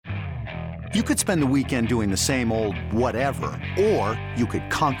You could spend the weekend doing the same old whatever, or you could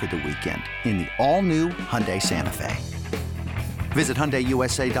conquer the weekend in the all-new Hyundai Santa Fe. Visit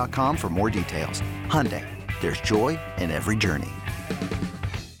HyundaiUSA.com for more details. Hyundai, there's joy in every journey.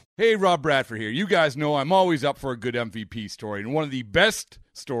 Hey, Rob Bradford here. You guys know I'm always up for a good MVP story, and one of the best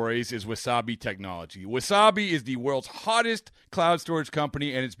stories is Wasabi Technology. Wasabi is the world's hottest cloud storage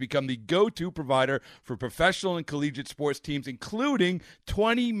company, and it's become the go-to provider for professional and collegiate sports teams, including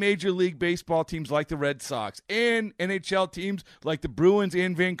 20 Major League Baseball teams like the Red Sox and NHL teams like the Bruins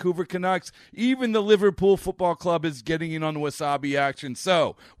and Vancouver Canucks. Even the Liverpool Football Club is getting in on the Wasabi action.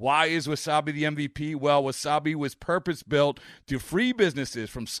 So, why is Wasabi the MVP? Well, Wasabi was purpose-built to free businesses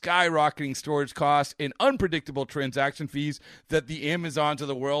from skyrocketing storage costs and unpredictable transaction fees that the Amazons of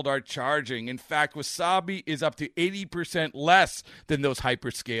the world are charging. In fact, Wasabi is up to 80% less than those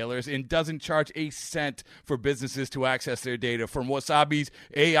hyperscalers and doesn't charge a cent for businesses to access their data. From Wasabi's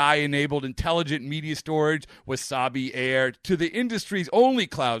AI-enabled intelligent media storage, Wasabi Air, to the industry's only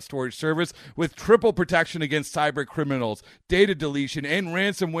cloud storage service with triple protection against cyber criminals, data deletion, and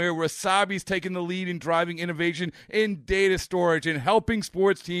ransomware, Wasabi's taken the lead in driving innovation in data storage and helping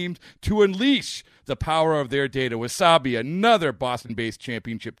sports teams to unleash the power of their data. Wasabi, another Boston-based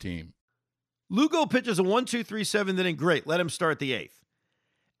championship team. Lugo pitches a 1-2-3 7th inning. Great. Let him start the 8th.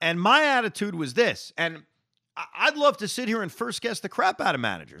 And my attitude was this, and I'd love to sit here and first guess the crap out of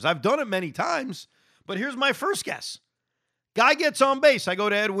managers. I've done it many times, but here's my first guess. Guy gets on base. I go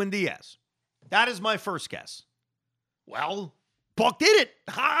to Edwin Diaz. That is my first guess. Well, Buck did it.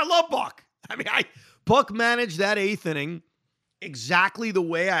 I love Buck. Buck managed that 8th inning exactly the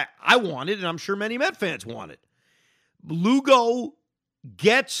way I wanted, and I'm sure many Met fans wanted. Lugo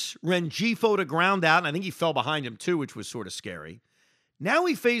gets Rengifo to ground out, and I think he fell behind him too, which was sort of scary. Now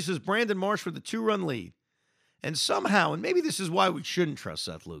he faces Brandon Marsh with a 2-run lead. And somehow, and maybe this is why we shouldn't trust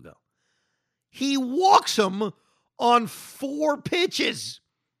Seth Lugo, he walks him on 4 pitches.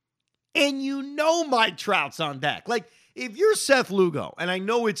 And you know Mike Trout's on deck. Like, if you're Seth Lugo, and I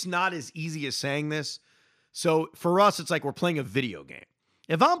know it's not as easy as saying this, so for us, it's like we're playing a video game.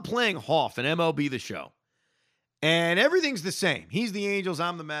 If I'm playing Hoff and MLB The Show, and everything's the same, he's the Angels,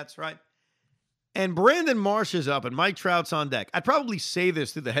 I'm the Mets, right? And Brandon Marsh is up and Mike Trout's on deck, I'd probably say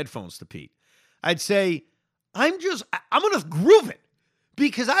this through the headphones to Pete. I'd say, I'm going to groove it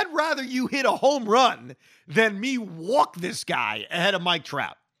because I'd rather you hit a home run than me walk this guy ahead of Mike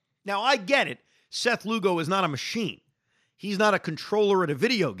Trout. Now, I get it. Seth Lugo is not a machine. He's not a controller at a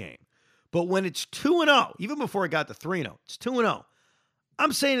video game. But when it's 2-0, even before it got to 3-0, it's 2-0.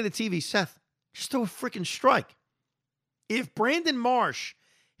 I'm saying to the TV, Seth, just throw a freaking strike. If Brandon Marsh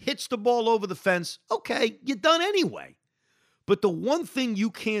hits the ball over the fence, okay, you're done anyway. But the one thing you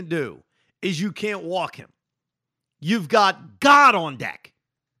can't do is you can't walk him. You've got God on deck.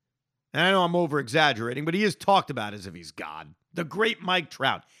 And I know I'm over-exaggerating, but he is talked about as if he's God. The great Mike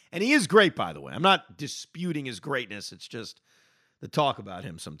Trout. And he is great, by the way. I'm not disputing his greatness. It's just the talk about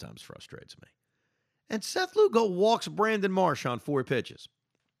him sometimes frustrates me. And Seth Lugo walks Brandon Marsh on 4 pitches.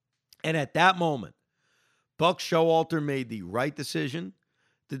 And at that moment, Buck Showalter made the right decision.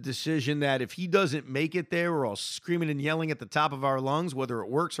 The decision that if he doesn't make it there, we're all screaming and yelling at the top of our lungs, whether it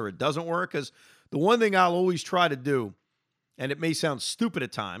works or it doesn't work. Because the one thing I'll always try to do, and it may sound stupid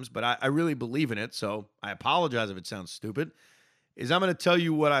at times, but I really believe in it, so I apologize if it sounds stupid, is I'm going to tell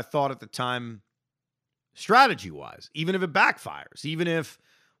you what I thought at the time strategy-wise, even if it backfires, even if,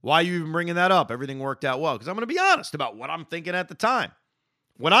 why are you even bringing that up? Everything worked out well. Because I'm going to be honest about what I'm thinking at the time.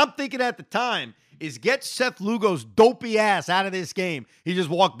 What I'm thinking at the time is get Seth Lugo's dopey ass out of this game. He just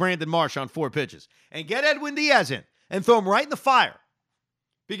walked Brandon Marsh on 4 pitches. And get Edwin Diaz in and throw him right in the fire.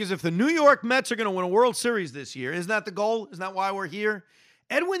 Because if the New York Mets are going to win a World Series this year, isn't that the goal? Isn't that why we're here?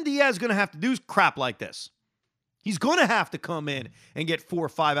 Edwin Diaz is going to have to do crap like this. He's going to have to come in and get 4 or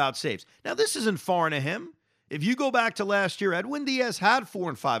 5 out saves. Now, this isn't foreign to him. If you go back to last year, Edwin Diaz had 4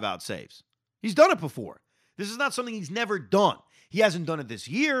 and 5 out saves. He's done it before. This is not something he's never done. He hasn't done it this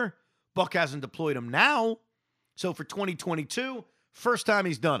year. Buck hasn't deployed him now. So for 2022, first time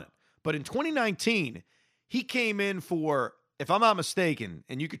he's done it. But in 2019, he came in for, if I'm not mistaken,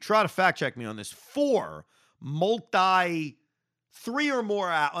 and you could try to fact check me on this, 4 3 or more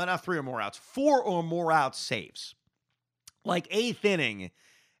out, not 3 or more outs, 4 or more out saves. Like 8th inning,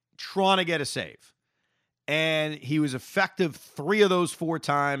 trying to get a save. And he was effective 3 of those 4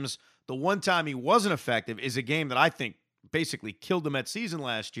 times. The one time he wasn't effective is a game that I think basically killed the Mets season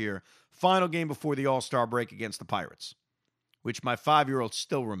last year. Final game before the All-Star break against the Pirates, which my 5-year-old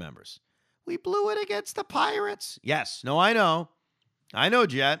still remembers. We blew it against the Pirates. Yes. No, I know. I know,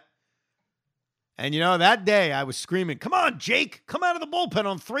 Jet. And, that day I was screaming, come on, Jake, come out of the bullpen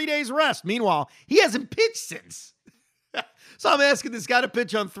on 3 days rest. Meanwhile, he hasn't pitched since. So I'm asking this guy to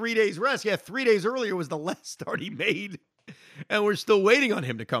pitch on 3 days rest. Yeah, 3 days earlier was the last start he made, and we're still waiting on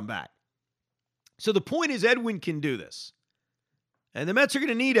him to come back. So the point is Edwin can do this. And the Mets are going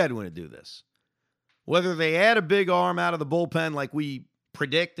to need Edwin to do this. Whether they add a big arm out of the bullpen like we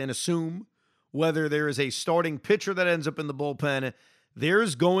predict and assume, whether there is a starting pitcher that ends up in the bullpen,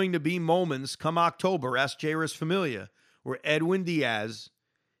 there's going to be moments come October, ask Jairus Familia, where Edwin Diaz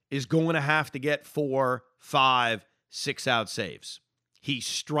is going to have to get 4, 5, 6 out saves. He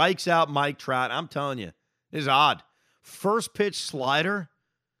strikes out Mike Trout. I'm telling you, this is odd. First pitch slider,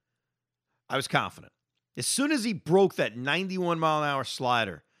 I was confident. As soon as he broke that 91-mile-an-hour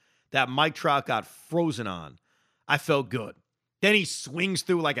slider that Mike Trout got frozen on, I felt good. Then he swings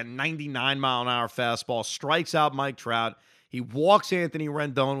through like a 99-mile-an-hour fastball, strikes out Mike Trout. He walks Anthony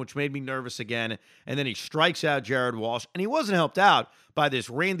Rendon, which made me nervous again, and then he strikes out Jared Walsh. And he wasn't helped out by this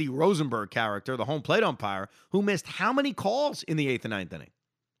Randy Rosenberg character, the home plate umpire, who missed how many calls in the 8th and 9th inning?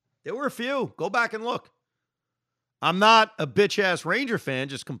 There were a few. Go back and look. I'm not a bitch-ass Ranger fan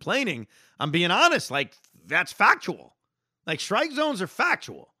just complaining. I'm being honest. Like, that's factual. Like, strike zones are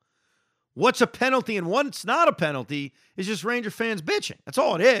factual. What's a penalty and what's not a penalty is just Ranger fans bitching. That's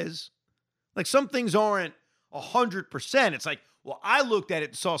all it is. Like, some things aren't 100%. It's like, well, I looked at it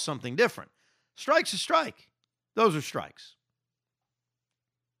and saw something different. Strike's a strike. Those are strikes.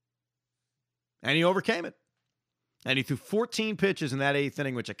 And he overcame it. And he threw 14 pitches in that 8th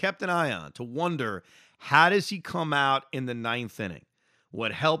inning, which I kept an eye on to wonder, how does he come out in the 9th inning?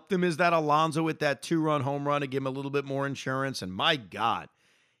 What helped him is that Alonso with that 2-run home run to give him a little bit more insurance. And my God,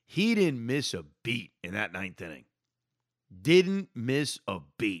 he didn't miss a beat in that 9th inning. Didn't miss a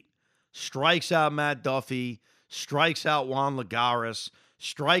beat. Strikes out Matt Duffy, strikes out Juan Lagares,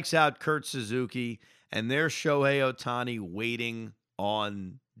 strikes out Kurt Suzuki, and there's Shohei Ohtani waiting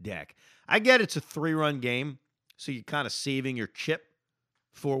on deck. I get it's a 3-run game, so you're kind of saving your chip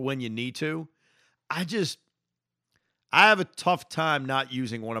for when you need to. I have a tough time not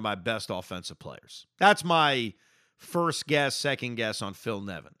using one of my best offensive players. That's my first guess, second guess on Phil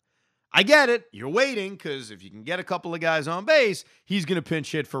Nevin. I get it. You're waiting because if you can get a couple of guys on base, he's going to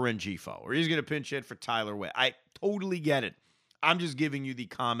pinch hit for Rengifo or he's going to pinch hit for Tyler Witt. I totally get it. I'm just giving you the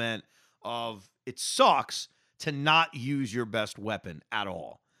comment of it sucks to not use your best weapon at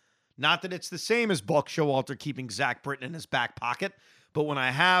all. Not that it's the same as Buck Showalter keeping Zach Britton in his back pocket, but when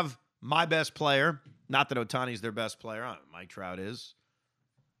I have my best player, not that Ohtani's their best player, Mike Trout is.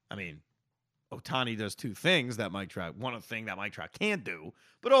 I mean, Ohtani does two things that Mike Trout, one thing that Mike Trout can't do,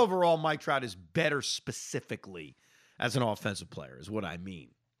 but overall Mike Trout is better specifically as an offensive player is what I mean.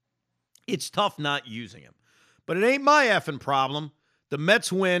 It's tough not using him, but it ain't my effing problem. The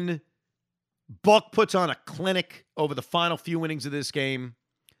Mets win. Buck puts on a clinic over the final few innings of this game,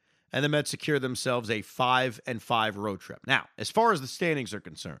 and the Mets secure themselves a 5-5 road trip. Now, as far as the standings are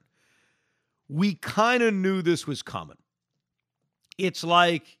concerned, we kind of knew this was coming. It's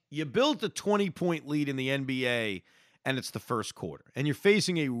like you built a 20-point lead in the NBA, and it's the first quarter, and you're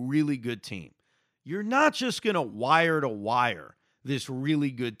facing a really good team. You're not just going to wire this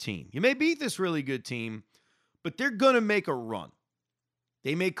really good team. You may beat this really good team, but they're going to make a run.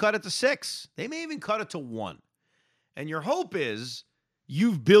 They may cut it to 6. They may even cut it to 1. And your hope is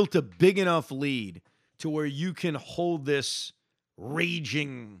you've built a big enough lead to where you can hold this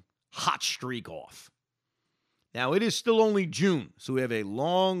raging hot streak off. Now, it is still only June, so we have a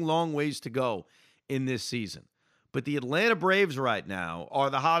long, long ways to go in this season. But the Atlanta Braves right now are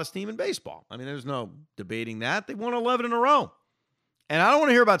the hottest team in baseball. I mean, there's no debating that. They've won 11 in a row. And I don't want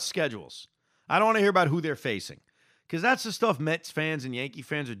to hear about schedules. I don't want to hear about who they're facing. Because that's the stuff Mets fans and Yankee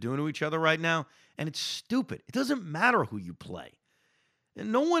fans are doing to each other right now. And it's stupid. It doesn't matter who you play.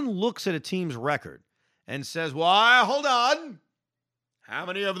 And no one looks at a team's record and says, well, hold on. How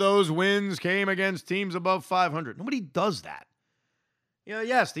many of those wins came against teams above 500? Nobody does that. You know,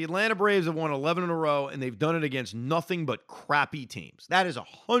 yes, the Atlanta Braves have won 11 in a row, and they've done it against nothing but crappy teams. That is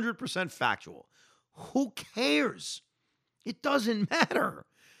 100% factual. Who cares? It doesn't matter.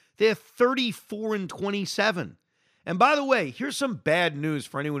 They're 34-27. And by the way, here's some bad news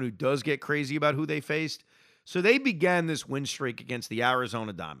for anyone who does get crazy about who they faced. So they began this win streak against the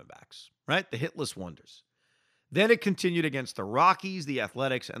Arizona Diamondbacks, right? The hitless wonders. Then it continued against the Rockies, the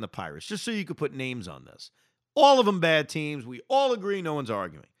Athletics, and the Pirates, just so you could put names on this. All of them bad teams. We all agree. No one's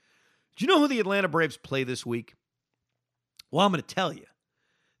arguing. Do you know who the Atlanta Braves play this week? Well, I'm going to tell you.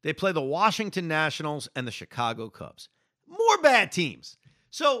 They play the Washington Nationals and the Chicago Cubs. More bad teams.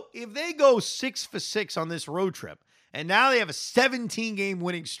 So if they go 6 for 6 on this road trip, and now they have a 17-game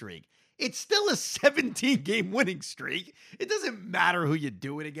winning streak, It's still a 17-game winning streak. It doesn't matter who you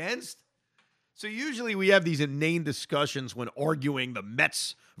do it against. So usually we have these inane discussions when arguing the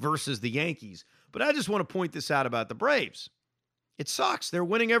Mets versus the Yankees. But I just want to point this out about the Braves. It sucks. They're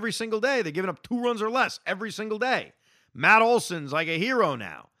winning every single day. They're giving up 2 runs or less every single day. Matt Olson's like a hero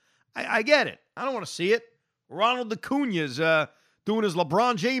now. I get it. I don't want to see it. Ronald Acuna's doing his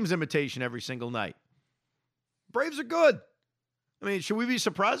LeBron James imitation every single night. Braves are good. I mean, should we be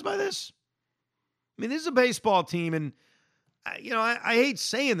surprised by this? I mean, this is a baseball team, and, I hate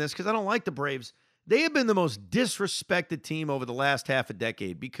saying this because I don't like the Braves. They have been the most disrespected team over the last half a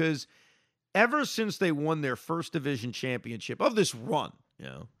decade because ever since they won their first division championship of this run,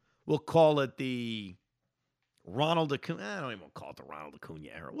 we'll call it the Ronald Acuna. I don't even want to call it the Ronald Acuna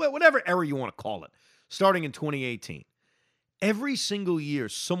era. Whatever era you want to call it, starting in 2018. Every single year,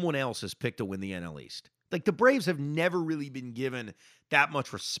 someone else has picked to win the NL East. Like, the Braves have never really been given that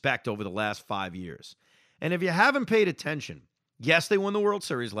much respect over the last 5 years. And if you haven't paid attention, yes, they won the World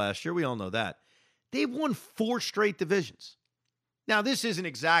Series last year. We all know that. They've won 4 straight divisions. Now, this isn't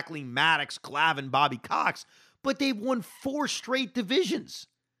exactly Maddox, Glavine, Bobby Cox, but they've won 4 straight divisions.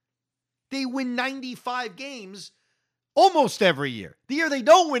 They win 95 games almost every year. The year they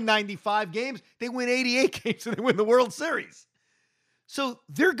don't win 95 games, they win 88 games and they win the World Series. So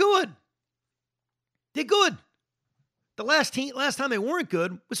they're good. They're good. The last time they weren't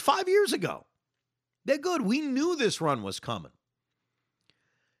good was 5 years ago. They're good. We knew this run was coming.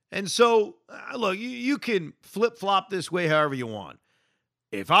 And so, look, you can flip-flop this way however you want.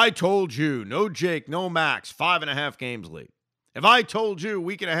 If I told you, no Jake, no Max, 5.5 games lead. If I told you a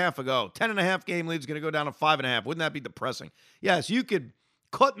week and a half ago, 10.5 game lead is going to go down to 5.5, wouldn't that be depressing? Yes, you could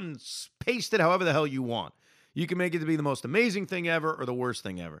cut and paste it however the hell you want. You can make it to be the most amazing thing ever or the worst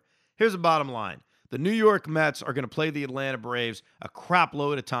thing ever. Here's the bottom line. The New York Mets are going to play the Atlanta Braves a crap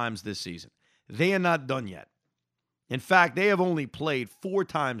load of times this season. They are not done yet. In fact, they have only played 4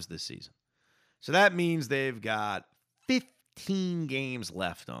 times this season. So that means they've got 15 games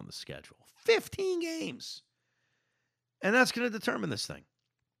left on the schedule. 15 games. And that's going to determine this thing.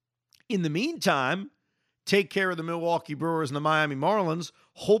 In the meantime, take care of the Milwaukee Brewers and the Miami Marlins.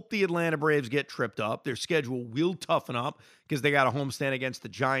 Hope the Atlanta Braves get tripped up. Their schedule will toughen up because they got a homestand against the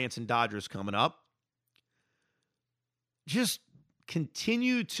Giants and Dodgers coming up. Just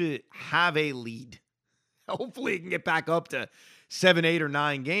continue to have a lead. Hopefully it can get back up to 7, 8, or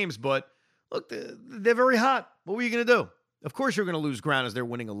 9 games. But look, they're very hot. What were you going to do? Of course you're going to lose ground as they're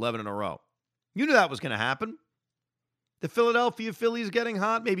winning 11 in a row. You knew that was going to happen. The Philadelphia Phillies getting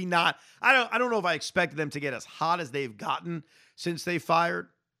hot? Maybe not. I don't know if I expected them to get as hot as they've gotten since they fired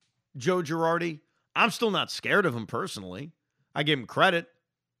Joe Girardi. I'm still not scared of him personally. I give him credit.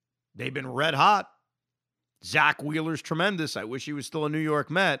 They've been red hot. Zach Wheeler's tremendous. I wish he was still a New York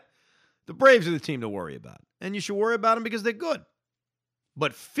Met. The Braves are the team to worry about. And you should worry about them because they're good.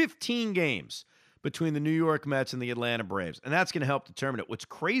 But 15 games between the New York Mets and the Atlanta Braves. And that's going to help determine it. What's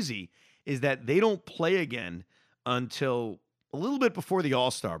crazy is that they don't play again until a little bit before the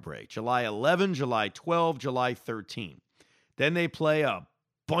All-Star break. July 11, July 12, July 13. Then they play a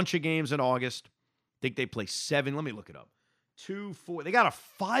bunch of games in August. I think they play 7. Let me look it up. 2, 4. They got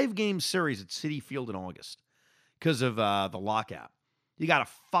a 5-game series at Citi Field in August because of the lockout. You got a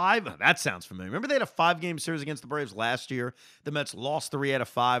 5. That sounds familiar. Remember they had a 5-game series against the Braves last year? The Mets lost 3 out of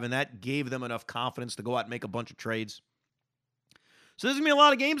 5, and that gave them enough confidence to go out and make a bunch of trades. So there's going to be a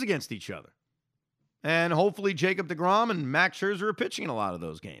lot of games against each other. And hopefully Jacob deGrom and Max Scherzer are pitching in a lot of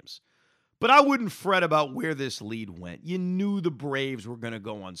those games. But I wouldn't fret about where this lead went. You knew the Braves were going to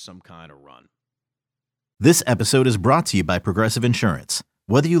go on some kind of run. This episode is brought to you by Progressive Insurance.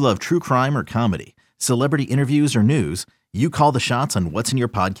 Whether you love true crime or comedy, celebrity interviews or news, you call the shots on what's in your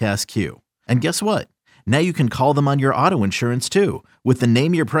podcast queue. And guess what? Now you can call them on your auto insurance too with the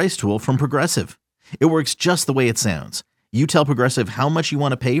Name Your Price tool from Progressive. It works just the way it sounds. You tell Progressive how much you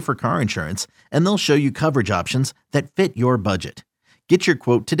want to pay for car insurance, and they'll show you coverage options that fit your budget. Get your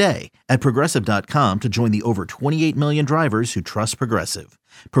quote today at Progressive.com to join the over 28 million drivers who trust Progressive.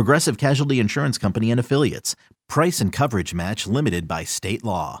 Progressive Casualty Insurance Company and Affiliates. Price and coverage match limited by state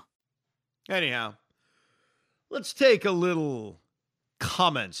law. Anyhow, let's take a little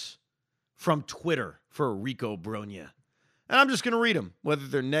comments from Twitter for Rico Bronya. And I'm just going to read them, whether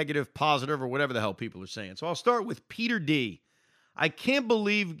they're negative, positive, or whatever the hell people are saying. So I'll start with Peter D. I can't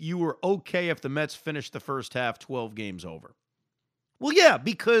believe you were okay if the Mets finished the first half 12 games over. Well, yeah,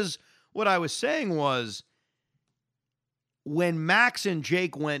 because what I was saying was when Max and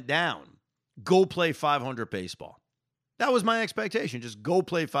Jake went down, go play 500 baseball. That was my expectation. Just go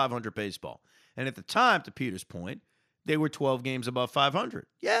play 500 baseball. And at the time, to Peter's point, they were 12 games above 500.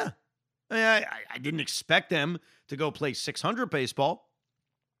 Yeah, I mean, I didn't expect them to go play 600 baseball.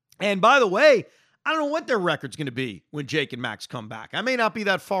 And by the way, I don't know what their record's going to be when Jake and Max come back. I may not be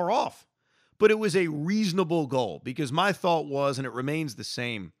that far off, but it was a reasonable goal because my thought was, and it remains the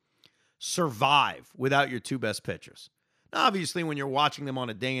same, survive without your two best pitchers. Now, obviously, when you're watching them on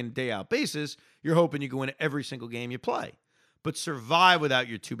a day in, day out basis, you're hoping you go in every single game you play. But survive without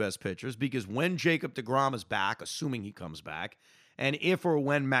your two best pitchers because when Jacob deGrom is back, assuming he comes back, and if or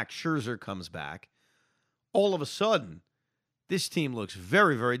when Max Scherzer comes back, all of a sudden, this team looks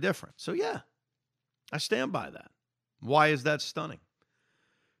very, very different. So, yeah, I stand by that. Why is that stunning?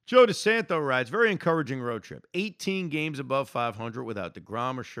 Joe DeSanto writes, very encouraging road trip. 18 games above 500 without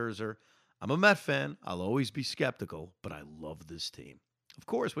deGrom or Scherzer. I'm a Met fan. I'll always be skeptical, but I love this team. Of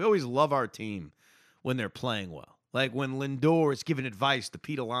course, we always love our team when they're playing well. Like when Lindor is giving advice to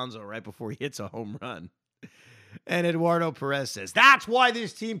Pete Alonso right before he hits a home run. And Eduardo Perez says, that's why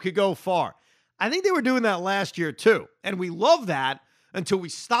this team could go far. I think they were doing that last year too. And we love that until we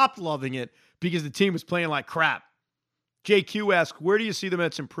stopped loving it because the team was playing like crap. JQ asks, where do you see the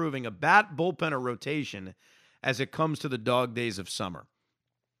Mets improving? A bat, bullpen, or rotation as it comes to the dog days of summer?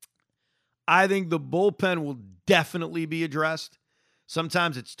 I think the bullpen will definitely be addressed.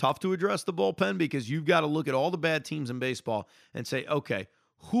 Sometimes it's tough to address the bullpen because you've got to look at all the bad teams in baseball and say, okay,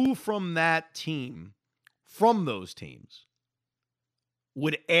 who from that team, from those teams,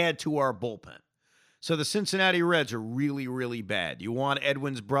 would add to our bullpen? So the Cincinnati Reds are really, really bad. You want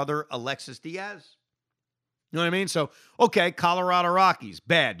Edwin's brother, Alexis Diaz? You know what I mean? So, okay, Colorado Rockies,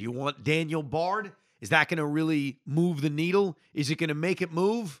 bad. You want Daniel Bard? Is that going to really move the needle? Is it going to make it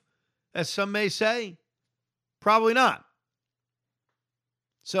move, as some may say? Probably not.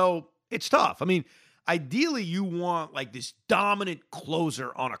 So it's tough. I mean, ideally you want like this dominant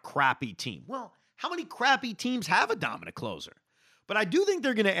closer on a crappy team. Well, how many crappy teams have a dominant closer? But I do think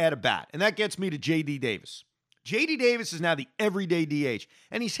they're going to add a bat, and that gets me to J.D. Davis. J.D. Davis is now the everyday DH,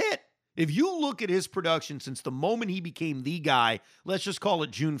 and he's hit. If you look at his production since the moment he became the guy, let's just call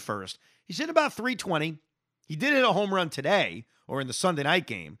it June 1st, he's hit about 320. He did hit a home run today or in the Sunday night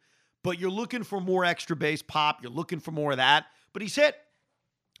game, but you're looking for more extra base pop. You're looking for more of that, but he's hit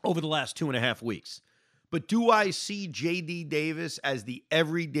over the last 2.5 weeks. But do I see J.D. Davis as the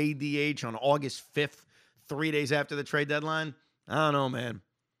everyday DH on August 5th, 3 days after the trade deadline? I don't know, man.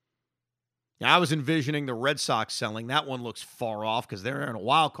 I was envisioning the Red Sox selling. That one looks far off because they're in a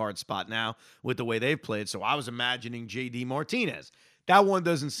wild card spot now with the way they've played. So I was imagining J.D. Martinez. That one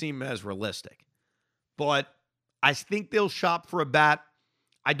doesn't seem as realistic. But I think they'll shop for a bat.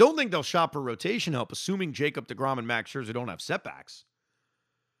 I don't think they'll shop for rotation help, assuming Jacob deGrom and Max Scherzer don't have setbacks.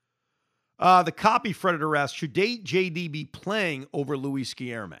 The copy Predator asks, should J.D. be playing over Luis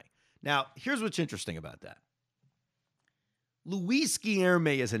Guillermo? Now, here's what's interesting about that. Luis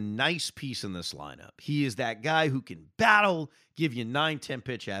Guillermo is a nice piece in this lineup. He is that guy who can battle, give you 9-10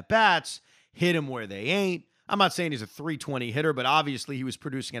 pitch at-bats, hit them where they ain't. I'm not saying he's a 320 hitter, but obviously he was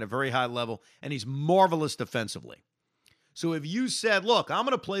producing at a very high level, and he's marvelous defensively. So if you said, look, I'm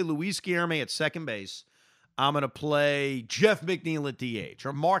going to play Luis Guillermo at second base, I'm going to play Jeff McNeil at DH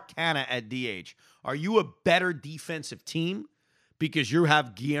or Mark Canha at DH, are you a better defensive team because you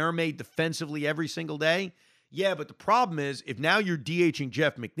have Guillermo defensively every single day? Yeah, but the problem is, if now you're DHing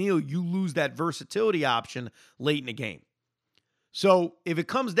Jeff McNeil, you lose that versatility option late in the game. So if it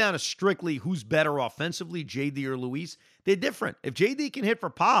comes down to strictly who's better offensively, JD or Luis, they're different. If JD can hit for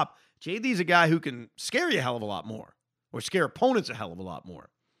pop, JD's a guy who can scare you a hell of a lot more or scare opponents a hell of a lot more.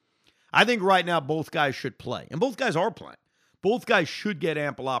 I think right now both guys should play, and both guys are playing. Both guys should get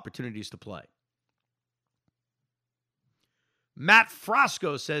ample opportunities to play. Matt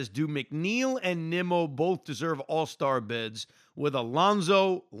Frosco says, do McNeil and Nimmo both deserve all-star bids with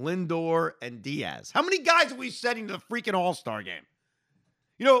Alonso, Lindor, and Diaz? How many guys are we sending to the freaking all-star game?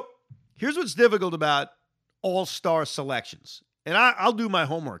 You know, here's what's difficult about all-star selections, and I'll do my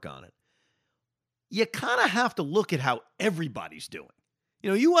homework on it. You kind of have to look at how everybody's doing. You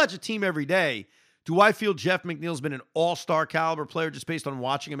know, you watch a team every day. Do I feel Jeff McNeil's been an all-star caliber player just based on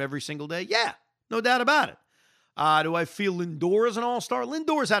watching him every single day? Yeah, no doubt about it. Do I feel Lindor is an all-star?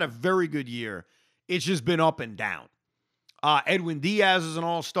 Lindor's had a very good year. It's just been up and down. Edwin Diaz is an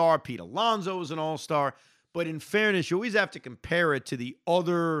all-star. Pete Alonso is an all-star. But in fairness, you always have to compare it to the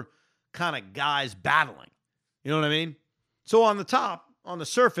other kind of guys battling. You know what I mean? So on the top, on the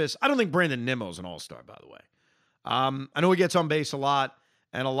surface, I don't think Brandon Nimmo's an all-star, by the way. I know he gets on base a lot,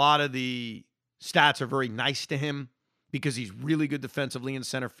 and a lot of the stats are very nice to him, because he's really good defensively in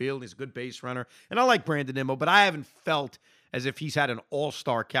center field. He's a good base runner. And I like Brandon Nimmo, but I haven't felt as if he's had an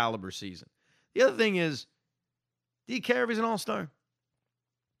all-star caliber season. The other thing is, do you care if he's an all-star?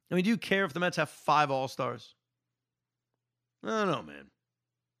 I mean, do you care if the Mets have 5 All-Stars? I don't know, man.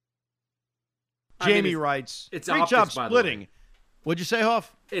 Jamie writes, it's great optics, job by the splitting. way. What'd you say,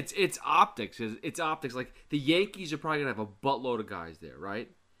 Hoff? It's optics. It's optics. Like, the Yankees are probably going to have a buttload of guys there, right?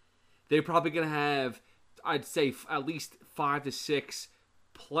 They're probably going to have, I'd say, at least 5 to 6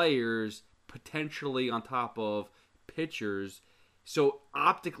 players potentially on top of pitchers. So,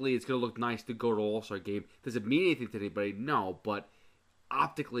 optically, it's going to look nice to go to an All-Star game. Does it mean anything to anybody? No, but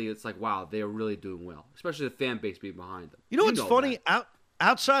optically, it's like, wow, they are really doing well, especially the fan base being behind them. You know what's funny?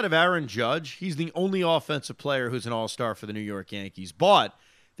 Outside of Aaron Judge, he's the only offensive player who's an all-star for the New York Yankees. But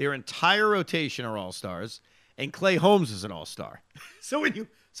their entire rotation are all-stars, and Clay Holmes is an all-star. So when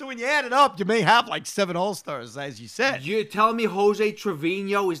you add it up, you may have like 7 all-stars, as you said. You're telling me Jose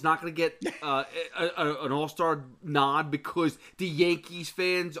Trevino is not going to get an all-star nod because the Yankees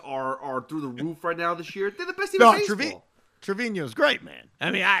fans are through the roof right now this year? They're the best team in baseball. Trevino's great, man.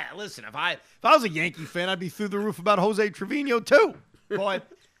 I mean, listen, if I was a Yankee fan, I'd be through the roof about Jose Trevino too. But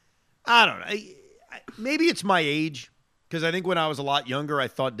I don't know. Maybe it's my age, because I think when I was a lot younger, I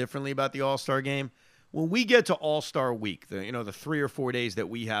thought differently about the All-Star game. When we get to All-Star week, the 3 or 4 days that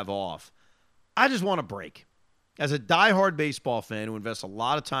we have off, I just want a break. As a diehard baseball fan who invests a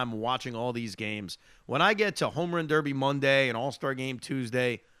lot of time watching all these games, when I get to Home Run Derby Monday and All-Star Game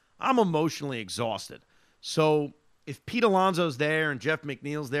Tuesday, I'm emotionally exhausted. So if Pete Alonso's there and Jeff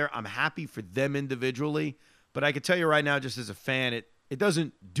McNeil's there, I'm happy for them individually. But I can tell you right now, just as a fan, it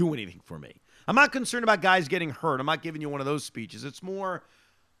doesn't do anything for me. I'm not concerned about guys getting hurt. I'm not giving you one of those speeches. It's more,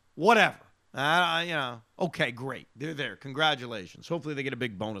 whatever. Okay, great. They're there. Congratulations. Hopefully they get a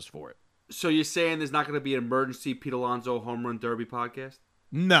big bonus for it. So you're saying there's not going to be an emergency Pete Alonso Home Run Derby podcast?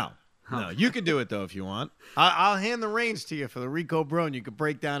 No. You can do it, though, if you want. I'll hand the reins to you for the Rico Brone. You can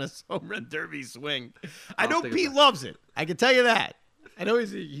break down his Home Run Derby swing. I know Pete loves it. I can tell you that. I know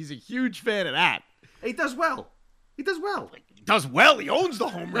he's a huge fan of that. He does well. He does well. He does well. He owns the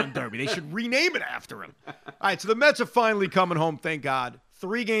Home Run Derby. They should rename it after him. All right, so the Mets are finally coming home, thank God.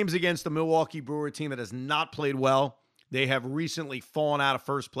 3 games against the Milwaukee Brewer team that has not played well. They have recently fallen out of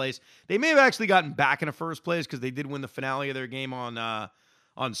first place. They may have actually gotten back into first place because they did win the finale of their game on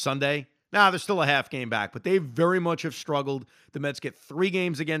Sunday. Now, they're still a half game back, but they very much have struggled. The Mets get 3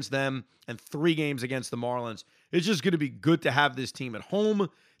 games against them and 3 games against the Marlins. It's just going to be good to have this team at home.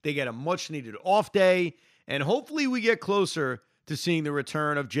 They get a much-needed off day, and hopefully we get closer to seeing the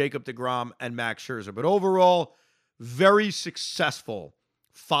return of Jacob deGrom and Max Scherzer. But overall, very successful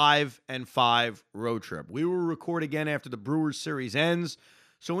 5-5 road trip. We will record again after the Brewers series ends.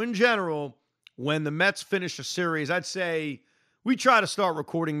 So in general, when the Mets finish a series, I'd say we try to start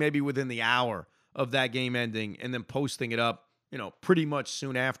recording maybe within the hour of that game ending and then posting it up, pretty much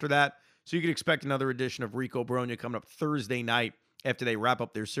soon after that. So you can expect another edition of Rico Brogna coming up Thursday night after they wrap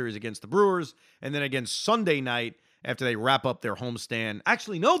up their series against the Brewers, and then again Sunday night after they wrap up their homestand.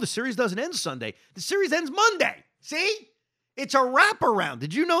 Actually, no, the series doesn't end Sunday. The series ends Monday. See? It's a wraparound.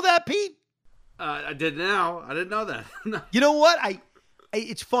 Did you know that, Pete? I did now. I didn't know that. You know what?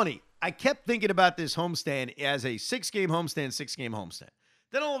 It's funny. I kept thinking about this homestand as a 6-game homestand.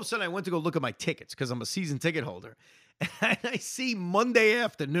 Then all of a sudden I went to go look at my tickets because I'm a season ticket holder. And I see Monday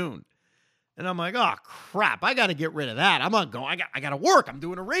afternoon. And I'm like, oh, crap. I got to get rid of that. I'm not going. I got to work. I'm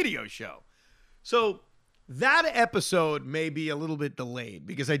doing a radio show. So that episode may be a little bit delayed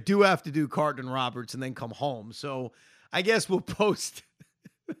because I do have to do Carton and Roberts and then come home. So I guess we'll post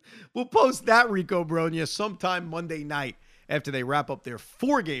that Rico Brogna sometime Monday night after they wrap up their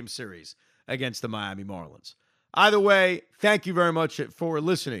 4-game series against the Miami Marlins. Either way, thank you very much for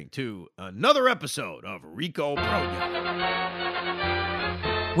listening to another episode of Rico Brogna.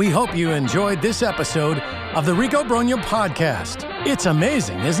 We hope you enjoyed this episode of the Rico Brogna Podcast. It's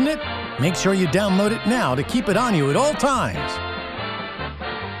amazing, isn't it? Make sure you download it now to keep it on you at all times.